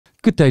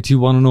Good day to you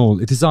one and all.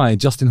 It is I,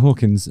 Justin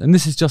Hawkins, and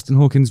this is Justin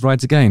Hawkins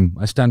Rides Again.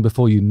 I stand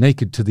before you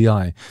naked to the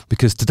eye,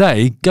 because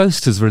today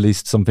Ghost has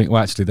released something,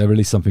 well actually they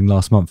released something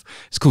last month.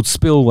 It's called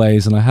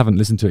Spillways, and I haven't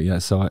listened to it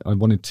yet, so I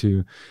wanted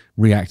to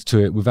react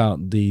to it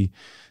without the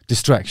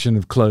distraction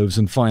of clothes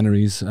and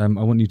fineries. I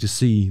want you to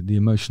see the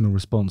emotional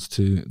response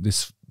to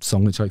this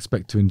song, which I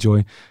expect to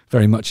enjoy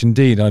very much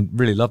indeed. I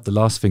really loved the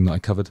last thing that I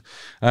covered.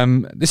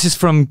 This is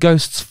from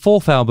Ghost's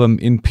 4th album,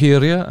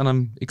 Imperia, and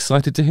I'm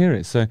excited to hear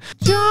it. So,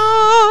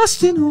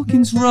 Justin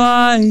Hawkins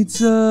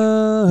rides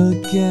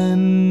again.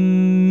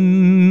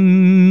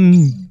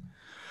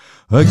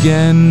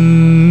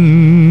 Again.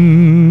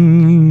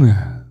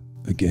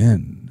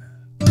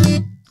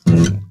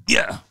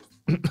 Yeah.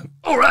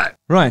 All right.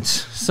 Right.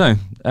 So,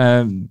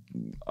 I've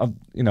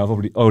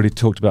already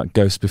talked about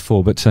Ghost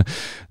before, but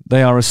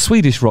they are a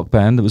Swedish rock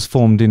band that was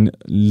formed in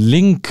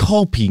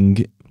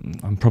Linköping.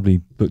 I'm probably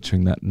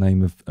butchering that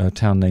name of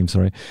town name.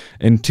 Sorry.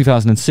 In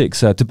 2006,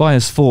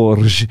 Tobias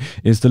Forge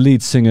is the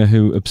lead singer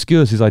who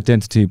obscures his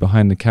identity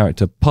behind the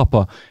character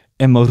Papa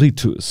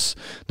Emeritus.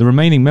 The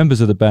remaining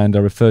members of the band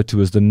are referred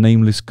to as the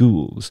Nameless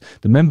Ghouls.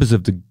 The members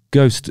of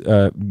Ghost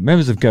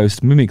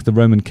mimic the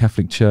Roman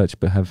Catholic Church,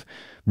 but have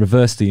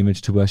reversed the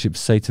image to worship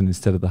Satan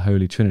instead of the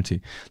Holy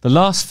Trinity. The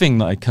last thing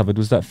that I covered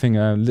was that thing,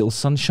 Little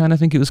Sunshine, I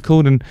think it was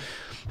called, and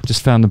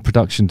just found the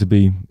production to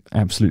be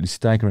absolutely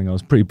staggering. I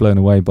was pretty blown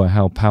away by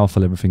how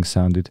powerful everything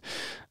sounded.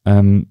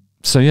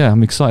 So yeah,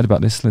 I'm excited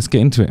about this. Let's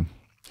get into it.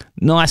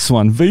 Nice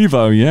one,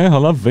 Vivo. Yeah, I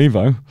love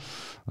Vivo,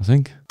 I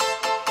think.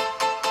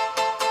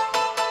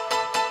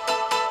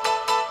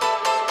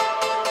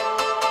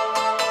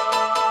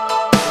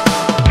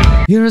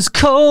 You're as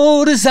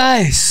cold as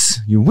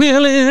ice. You're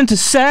willing to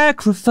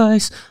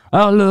sacrifice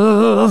our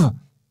love.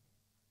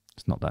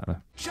 It's not that though.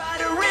 Try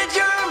to rid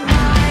your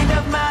mind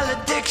of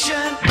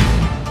malediction,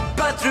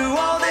 but through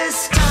all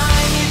this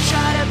time you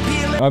try to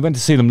peel it. I went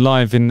to see them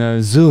live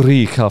in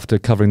Zurich after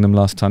covering them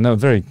last time. They're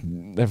very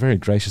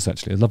gracious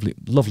actually.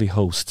 Lovely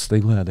hosts.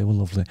 They were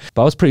lovely.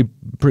 But I was pretty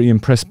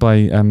impressed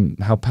by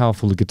how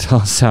powerful the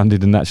guitars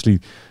sounded, and actually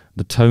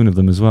the tone of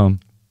them as well.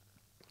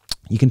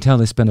 You can tell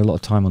they spend a lot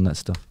of time on that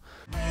stuff.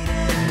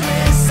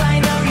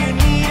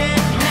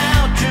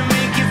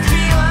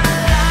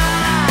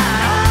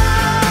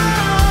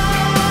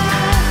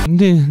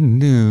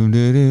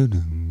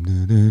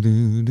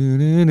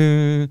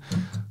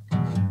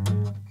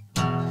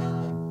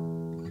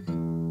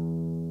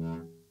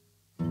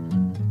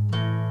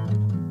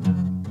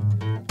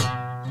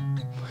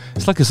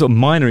 It's like a sort of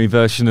minor-y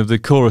version of the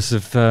chorus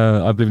of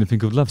I Believe in a Thing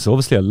Called Love, so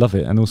obviously I love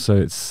it, and also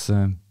it's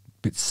a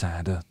bit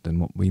sadder than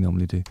what we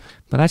normally do.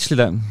 But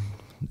actually,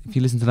 if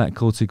you listen to that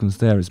chord sequence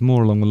there, it's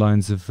more along the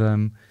lines of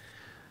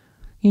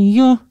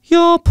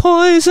your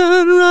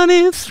poison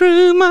running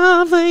through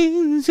my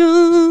veins.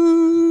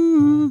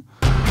 All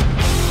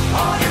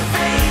your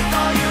faith,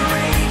 all your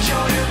rage,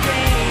 all your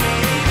pain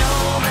ain't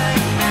over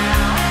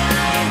now. And I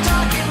ain't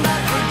talking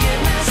about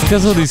forgiveness. It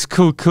does all these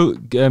cool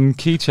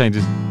key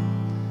changes.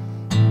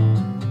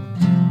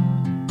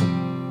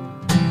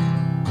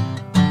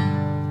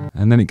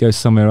 And then it goes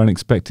somewhere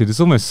unexpected. It's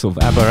almost sort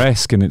of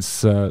ABBA-esque in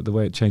its the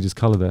way it changes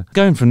colour there.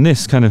 Going from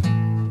this kind of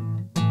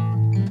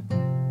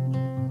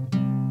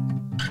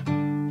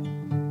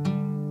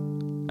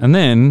and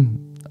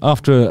then,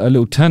 after a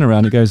little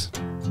turnaround, it goes.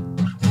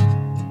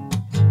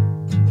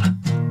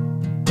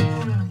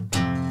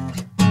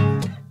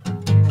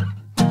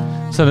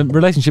 So the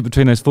relationship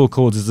between those 4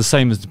 chords is the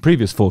same as the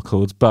previous 4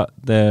 chords, but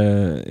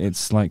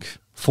it's like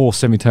 4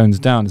 semitones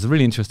down. It's a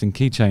really interesting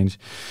key change.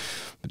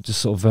 But just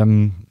sort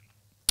of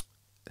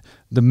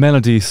the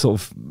melody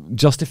sort of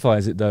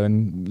justifies it though,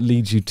 and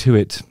leads you to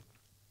it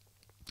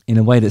in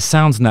a way that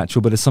sounds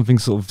natural, but there's something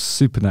sort of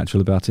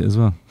supernatural about it as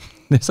well.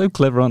 They're so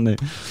clever, aren't they?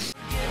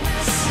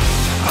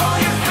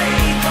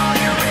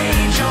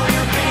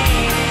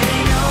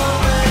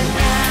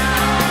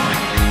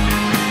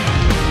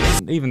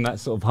 Even that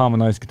sort of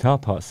harmonised guitar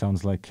part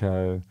sounds like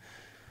one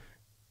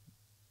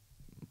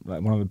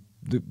of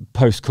the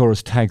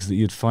post-chorus tags that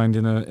you'd find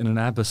in an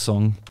ABBA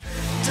song.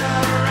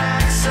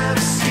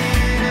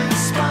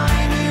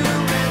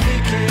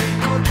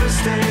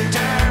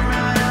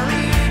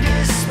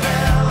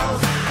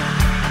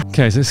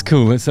 Okay, so it's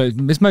cool.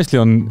 It's mostly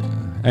on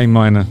A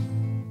minor.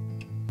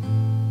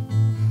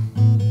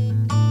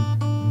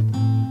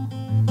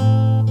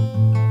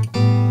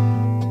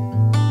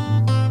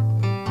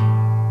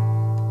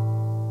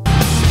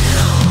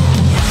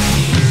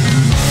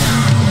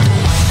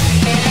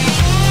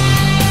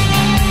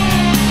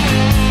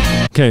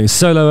 Okay,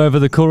 solo over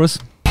the chorus.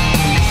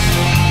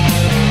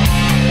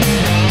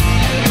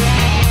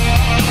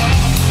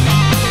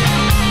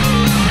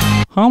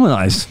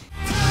 Harmonise.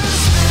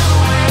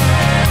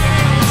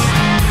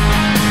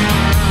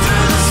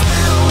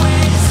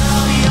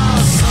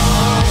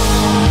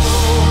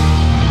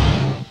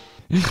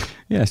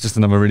 Yeah, it's just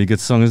another really good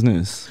song, isn't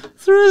it?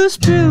 Through the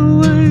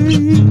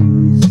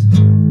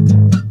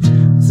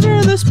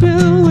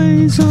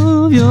spillways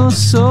of your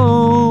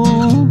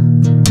soul.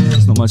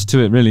 There's not much to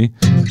it, really.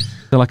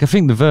 So, like, I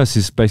think the verse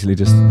is basically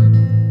just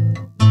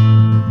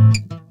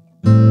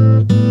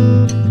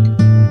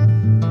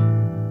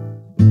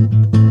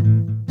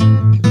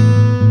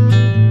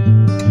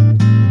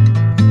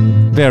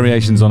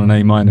variations on an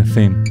A minor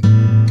theme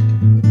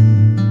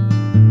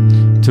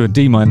to a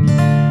D minor,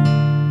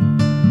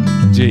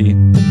 G,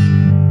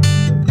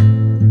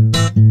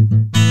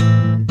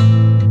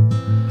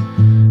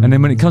 and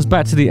then when it comes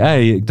back to the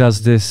A, it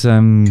does this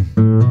and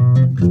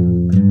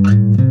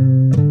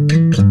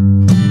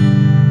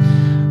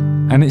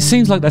it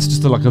seems like that's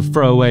just like a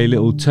throwaway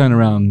little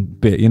turnaround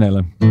bit, you know,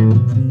 like,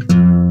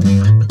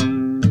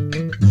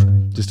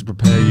 just to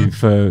prepare you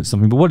for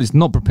something. But what it's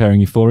not preparing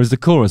you for is the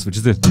chorus, which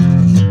is this.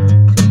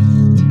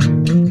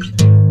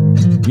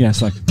 Yeah,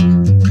 it's like.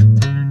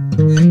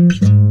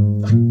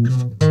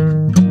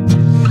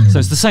 So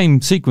it's the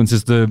same sequence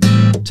as the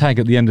tag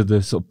at the end of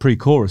the sort of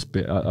pre-chorus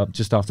bit, up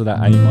just after that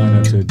A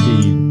minor to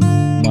D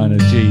minor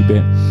G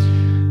bit.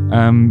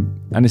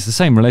 And it's the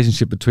same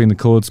relationship between the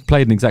chords,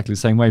 played in exactly the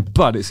same way,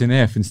 but it's in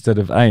F instead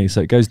of A, so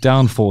it goes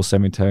down 4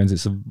 semitones.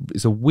 It's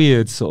a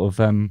weird sort of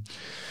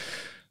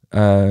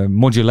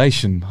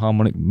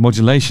harmonic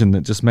modulation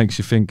that just makes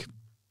you think,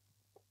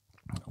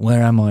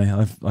 where am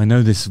I? I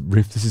know this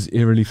riff, this is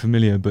eerily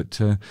familiar, but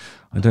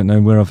I don't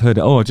know where I've heard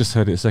it. Oh, I just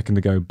heard it a second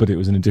ago, but it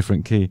was in a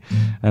different key.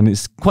 And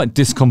it's quite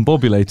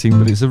discombobulating,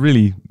 but it's a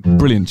really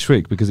brilliant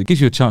trick because it gives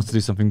you a chance to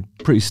do something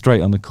pretty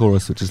straight on the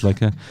chorus, which is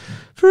like a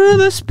through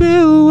the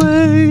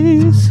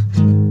spillways,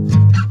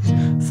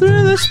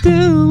 through the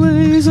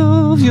spillways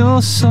of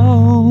your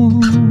soul,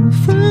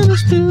 through the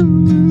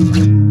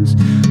spillways.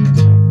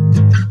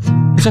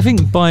 Which I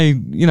think by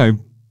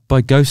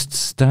Ghost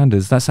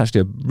standards, that's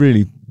actually a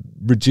really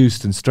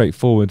reduced and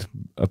straightforward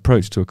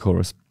approach to a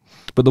chorus,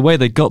 but the way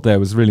they got there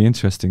was really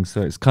interesting.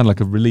 So it's kind of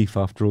like a relief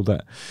after all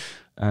that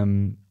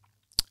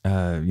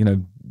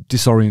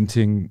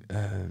disorienting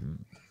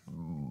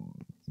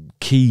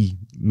key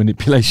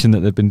manipulation that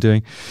they've been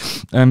doing.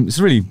 It's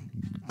a really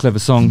clever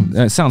song.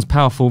 It sounds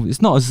powerful.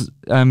 It's not as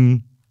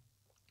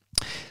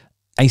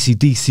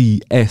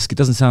AC/DC-esque. It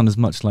doesn't sound as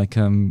much like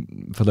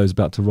For Those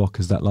About to Rock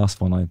as that last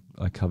one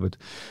I covered,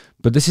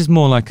 but this is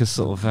more like a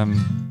sort of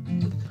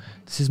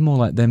this is more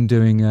like them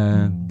doing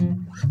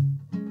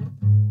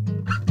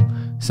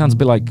sounds a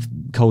bit like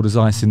Cold as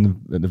Ice at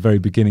the very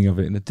beginning of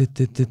it, and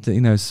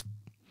you know, it's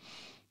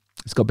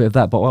got a bit of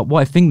that, but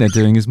what I think they're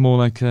doing is more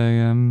like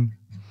a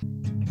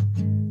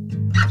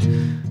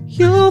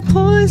your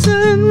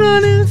poison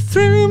running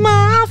through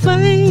my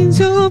veins,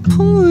 your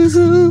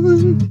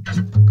poison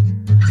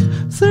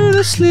through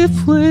the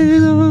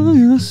slipways of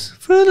your,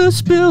 through the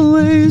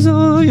spillways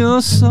of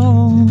your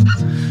soul,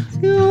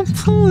 your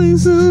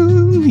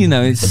poison. You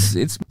know, this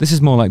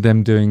is more like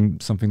them doing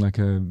something like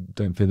a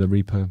Don't Fear the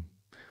Reaper,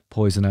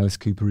 Poison, Alice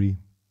Cooper-y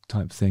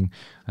type thing.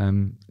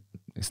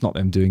 It's not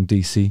them doing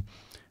DC,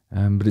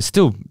 but it's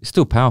still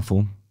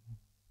powerful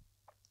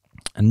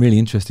and really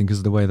interesting because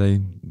of the way they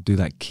do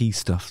that key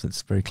stuff.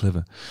 That's very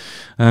clever.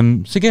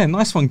 So yeah,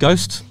 nice one,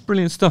 Ghost.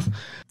 Brilliant stuff.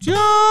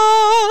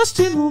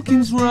 Justin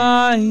Hawkins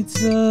writes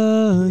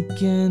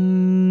again.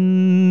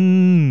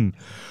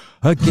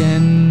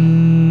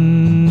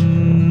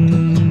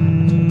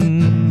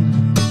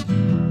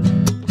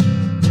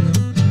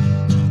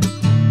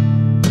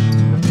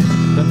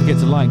 Don't forget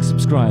to like,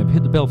 subscribe,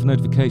 hit the bell for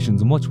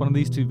notifications, and watch one of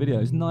these 2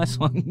 videos. Nice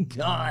one,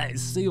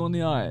 guys. See you on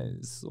the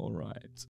eyes. All right.